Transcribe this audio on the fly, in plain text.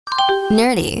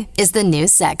Nerdy is the new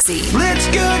sexy. It's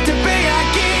good to be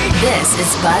a geek. This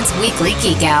is Bud's Weekly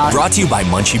Geek Out. Brought to you by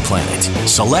Munchie Planet.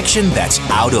 Selection that's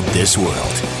out of this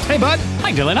world. Hey, Bud.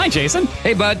 Hi, Dylan. Hi, Jason.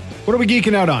 Hey, Bud. What are we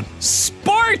geeking out on?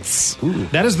 Sports! Ooh.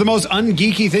 That is the most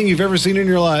ungeeky thing you've ever seen in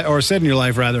your life, or said in your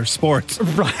life, rather. Sports.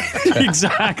 Right.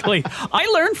 Exactly. I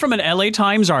learned from an LA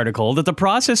Times article that the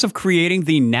process of creating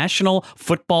the National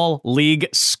Football League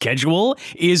schedule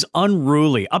is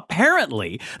unruly.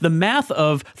 Apparently, the math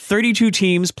of 32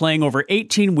 teams playing over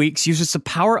 18 weeks uses the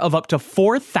power of up to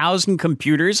 4,000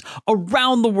 computers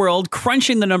around the world,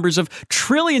 crunching the numbers of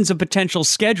trillions of potential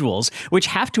schedules, which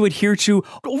have to adhere to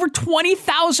over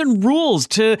 20,000 rules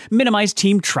to minimize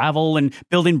team travel and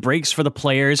build in breaks for the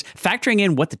players, factoring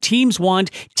in what the teams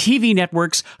want, TV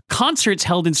networks, concerts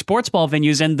held in sports ball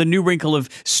venues, and the new wrinkle of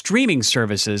streaming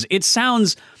services. It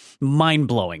sounds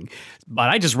mind-blowing, but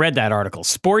I just read that article.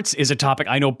 Sports is a topic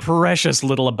I know precious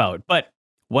little about, but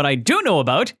what I do know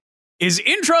about is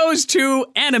intros to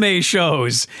anime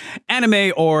shows.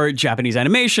 Anime, or Japanese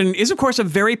animation, is of course a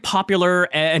very popular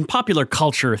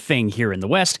culture thing here in the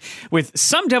West, with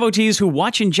some devotees who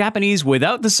watch in Japanese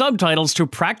without the subtitles to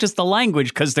practice the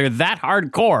language because they're that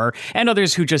hardcore, and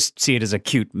others who just see it as a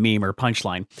cute meme or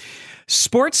punchline.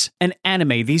 Sports and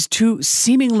anime, these two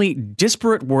seemingly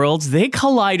disparate worlds, they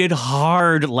collided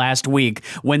hard last week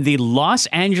when the Los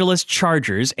Angeles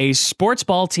Chargers, a sports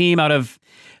ball team out of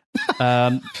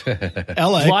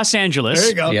LA. Los Angeles. There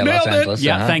you go. Yeah, Nailed Los Angeles. it.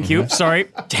 Yeah, thank you. Sorry.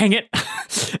 Dang it.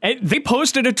 They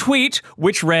posted a tweet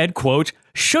which read, quote,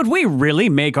 "Should we really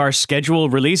make our schedule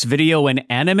release video an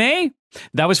anime?"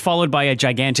 That was followed by a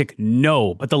gigantic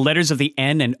no, but the letters of the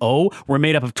N and O were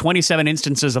made up of 27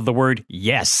 instances of the word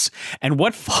yes. And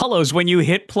what follows when you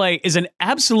hit play is an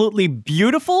absolutely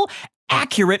beautiful,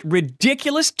 accurate,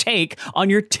 ridiculous take on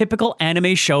your typical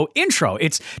anime show intro.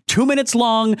 It's 2 minutes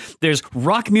long. There's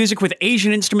rock music with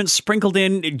Asian instruments sprinkled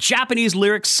in, Japanese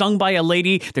lyrics sung by a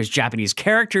lady. There's Japanese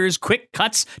characters, quick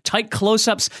cuts, tight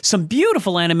close-ups, some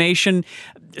beautiful animation,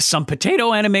 some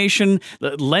potato animation,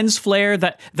 lens flare,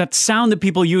 that sound that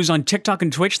people use on TikTok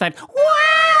and Twitch, that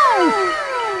wow!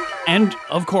 And,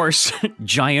 of course,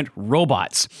 giant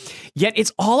robots. Yet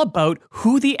it's all about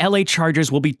who the LA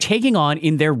Chargers will be taking on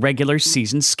in their regular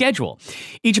season schedule.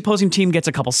 Each opposing team gets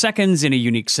a couple seconds in a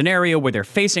unique scenario where they're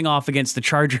facing off against the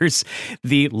Chargers.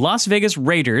 The Las Vegas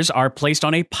Raiders are placed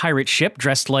on a pirate ship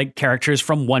dressed like characters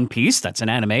from One Piece. That's an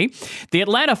anime. The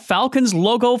Atlanta Falcons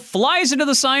logo flies into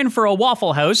the sign for a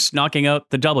Waffle House, knocking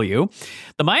out the W.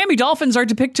 The Miami Dolphins are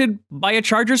depicted by a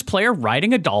Chargers player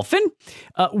riding a dolphin.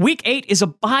 Week 8 is a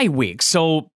bye week,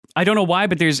 so I don't know why,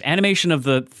 but there's animation of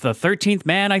the 13th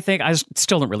man, I think. I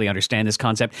still don't really understand this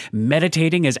concept.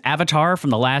 Meditating as Avatar from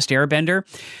The Last Airbender.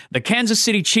 The Kansas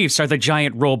City Chiefs are the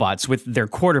giant robots with their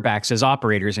quarterbacks as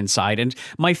operators inside. And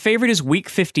my favorite is Week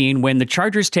 15 when the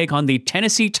Chargers take on the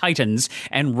Tennessee Titans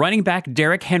and running back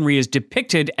Derrick Henry is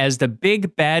depicted as the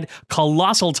big, bad,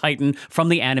 colossal Titan from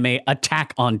the anime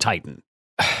Attack on Titan.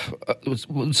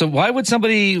 So why would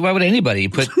anybody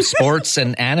put sports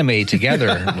and anime together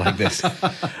like this?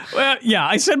 Well, yeah,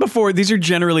 I said before, these are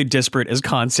generally disparate as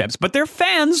concepts, but their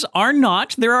fans are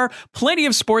not. There are plenty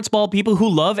of sports ball people who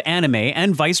love anime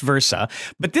and vice versa.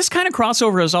 But this kind of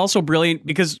crossover is also brilliant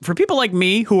because for people like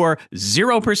me who are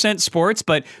 0% sports,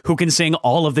 but who can sing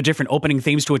all of the different opening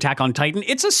themes to Attack on Titan,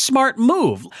 it's a smart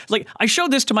move. Like, I showed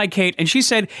this to my Kate and she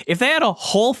said, if they had a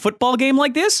whole football game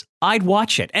like this, I'd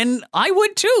watch it. And I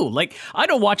would too. Like, I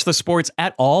don't watch the sports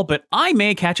at all, but I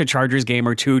may catch a Chargers game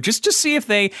or two just to see if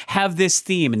they have this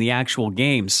theme in the actual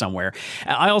game somewhere.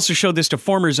 I also showed this to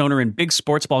former Zoner and big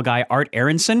sports ball guy Art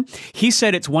Aronson. He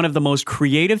said it's one of the most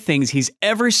creative things he's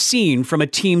ever seen from a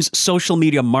team's social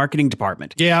media marketing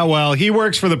department. Yeah, well, he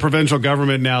works for the provincial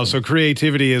government now, so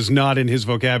creativity is not in his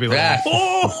vocabulary.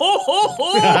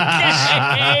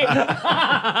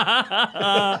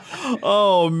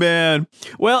 Oh, man.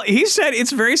 Well, he said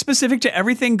it's very specific to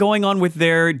everything going on with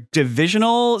their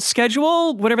divisional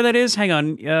schedule, whatever that is. Hang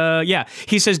on. Yeah.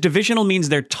 He says divisional means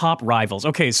their top rivals.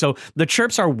 Okay, so the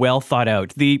chirps are well thought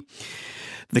out. The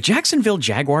Jacksonville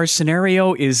Jaguars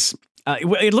scenario is...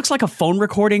 it looks like a phone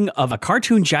recording of a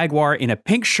cartoon jaguar in a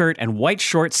pink shirt and white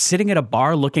shorts sitting at a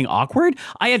bar looking awkward.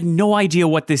 I had no idea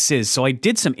what this is, so I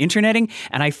did some interneting,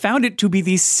 and I found it to be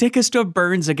the sickest of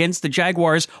burns against the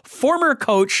Jaguars' former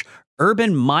coach,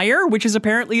 Urban Meyer, which is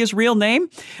apparently his real name.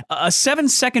 A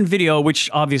 7-second video,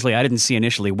 which obviously I didn't see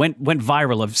initially, went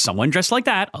viral of someone dressed like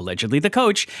that, allegedly the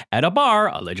coach, at a bar,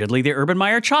 allegedly the Urban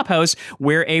Meyer Chop House,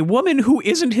 where a woman who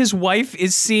isn't his wife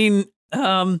is seen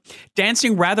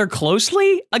dancing rather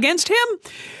closely against him.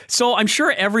 So I'm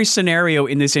sure every scenario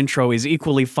in this intro is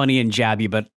equally funny and jabby,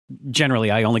 but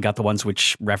generally, I only got the ones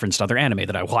which referenced other anime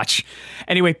that I watch.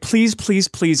 Anyway, please, please,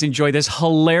 please enjoy this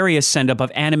hilarious send-up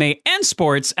of anime and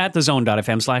sports at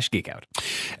thezone.fm/geekout.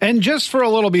 And just for a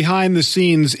little behind the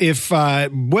scenes, if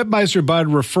Webmeister Bud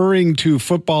referring to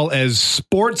football as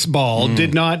sports ball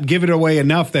did not give it away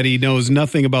enough that he knows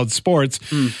nothing about sports,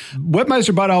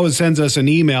 Webmeister Bud always sends us an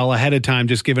email ahead of time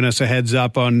just giving us a heads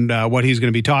up on what he's going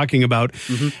to be talking about.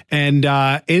 And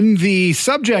in the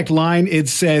subject line, it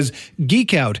says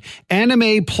Geek Out,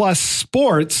 anime plus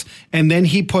sports, and then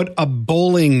he put a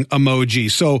bowling emoji.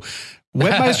 So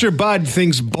Webmeister Bud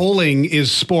thinks bowling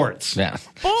is sports. Yeah.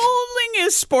 Bowling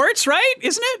is sports, right?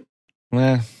 Isn't it?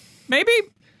 Well, Maybe?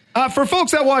 For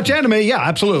folks that watch anime, yeah,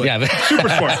 absolutely. yeah. Super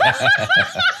sport.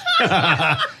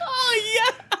 Oh,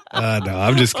 yeah. No,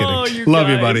 I'm just kidding. Oh, you Love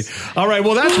you, guys. buddy. All right,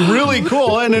 well, that's really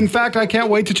cool. And in fact, I can't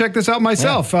wait to check this out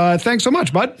myself. Thanks so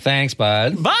much, Bud. Thanks,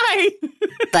 bud. Bye.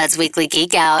 Bud's Weekly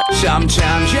Geek Out.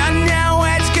 Sometimes you know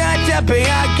it's good to be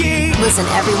a geek. Listen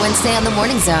every Wednesday on The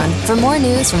Morning Zone for more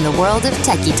news from the world of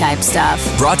techie type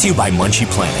stuff. Brought to you by Munchie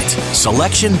Planet.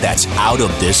 Selection that's out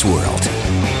of this world.